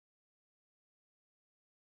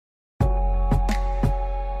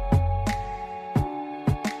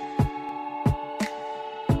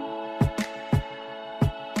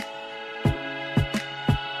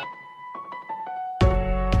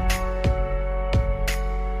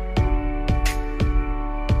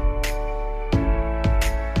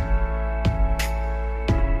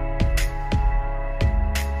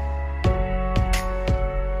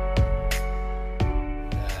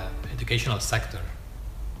educational sector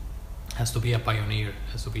has to be a pioneer,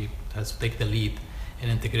 has to take the lead in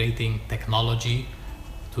integrating technology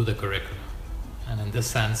to the curriculum. And in this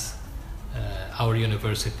sense, our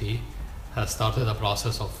university has started a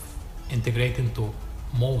process of integrating to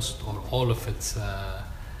most or all of its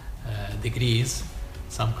degrees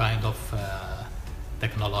some kind of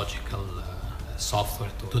technological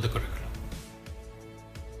software to the curriculum.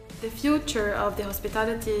 The future of the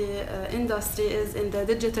hospitality industry is in the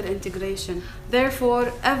digital integration.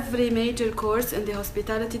 Therefore, every major course in the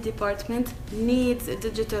hospitality department needs a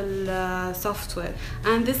digital software.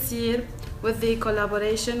 And this year, with the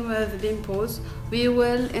collaboration with BIM POS, we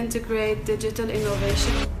will integrate digital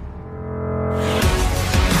innovation.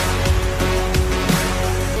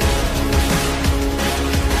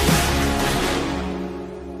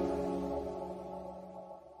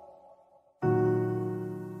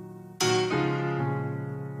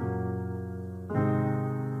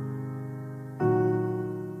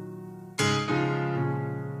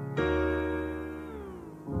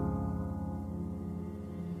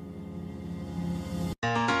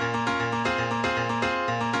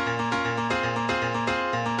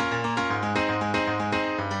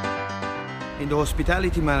 In the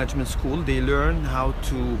hospitality management school, they learn how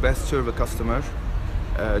to best serve a customer,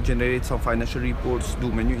 generate some financial reports,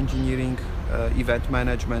 do menu engineering, event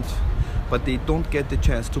management, but they don't get the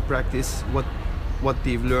chance to practice what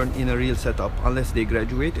they've learned in a real setup unless they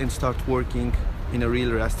graduate and start working in a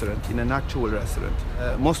real restaurant, in an actual restaurant.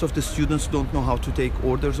 Most of the students don't know how to take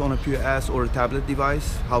orders on a POS or a tablet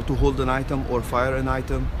device, how to hold an item or fire an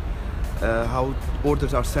item, how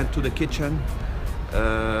orders are sent to the kitchen,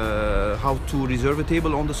 how to reserve a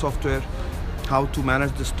table on the software, how to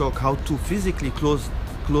manage the stock, how to physically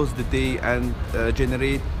close the day and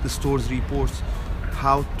generate the store's reports,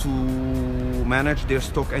 how to manage their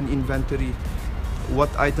stock and inventory, what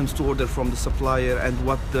items to order from the supplier and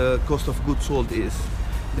what the cost of goods sold is.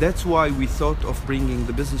 That's why we thought of bringing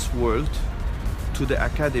the business world to the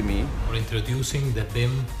academy. We're introducing the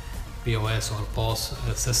BIM POS or POS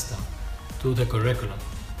system to the curriculum.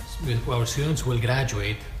 Our students will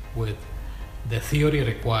graduate with the theory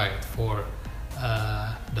required for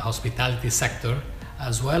the hospitality sector,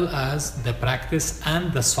 as well as the practice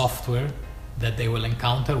and the software that they will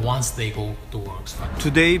encounter once they go to work.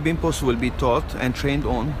 Today, BIM POS will be taught and trained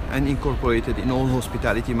on and incorporated in all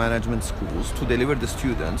hospitality management schools to deliver the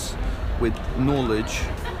students with knowledge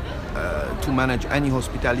to manage any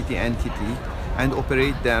hospitality entity and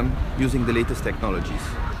operate them using the latest technologies.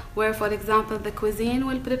 Where, for example, the cuisine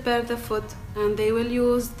will prepare the food and they will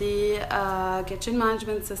use the kitchen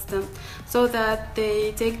management system so that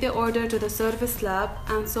they take the order to the service lab,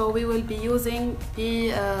 and so we will be using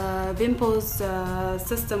the BIM POS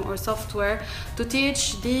system or software to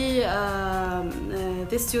teach the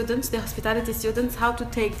students, the hospitality students, how to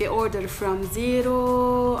take the order from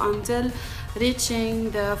zero until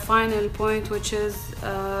reaching the final point, which is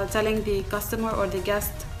telling the customer or the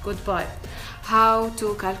guest goodbye. How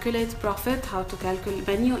to calculate profit, how to calculate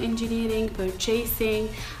menu engineering, purchasing,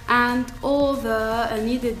 and all the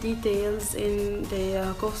needed details in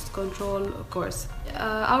the cost control course.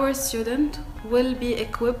 Our student will be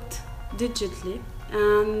equipped digitally,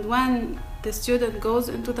 and when the student goes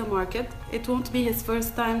into the market, it won't be his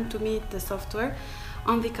first time to meet the software.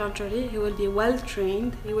 On the contrary, he will be well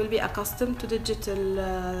trained, he will be accustomed to digital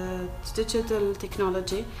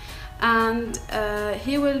technology, and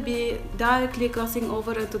he will be directly crossing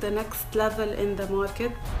over into the next level in the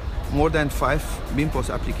market. More than 5 BIM POS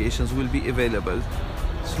applications will be available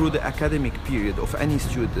through the academic period of any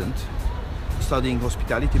student studying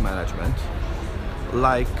hospitality management,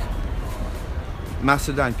 like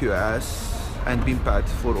Masterdyne POS and BIMPad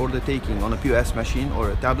for order taking on a POS machine or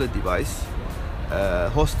a tablet device,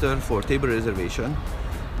 Hoster for table reservation,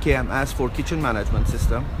 KMS for kitchen management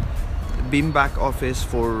system, BIM back office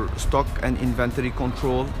for stock and inventory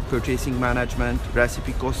control, purchasing management,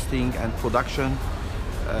 recipe costing and production,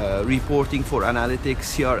 reporting for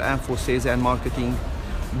analytics, CRM for sales and marketing,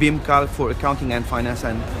 BIM Calc for accounting and finance,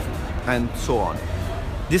 and so on.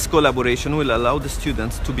 This collaboration will allow the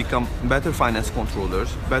students to become better finance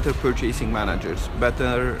controllers, better purchasing managers,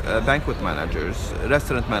 better banquet managers,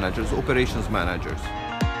 restaurant managers, operations managers.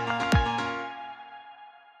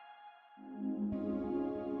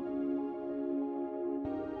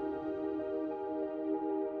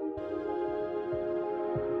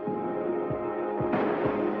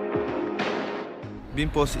 BIM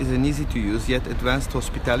POS is an easy-to-use yet advanced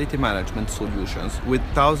hospitality management solutions with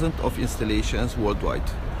thousands of installations worldwide,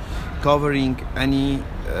 covering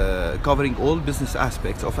all business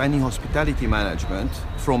aspects of any hospitality management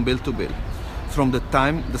from bill to bill, from the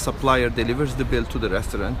time the supplier delivers the bill to the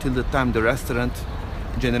restaurant till the time the restaurant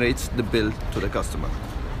generates the bill to the customer.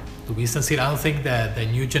 To be sincere, I don't think that the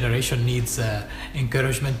new generation needs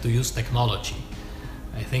encouragement to use technology.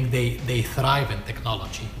 I think they thrive in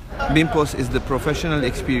technology. BIM POS is the professional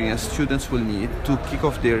experience students will need to kick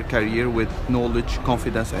off their career with knowledge,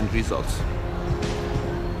 confidence, and results.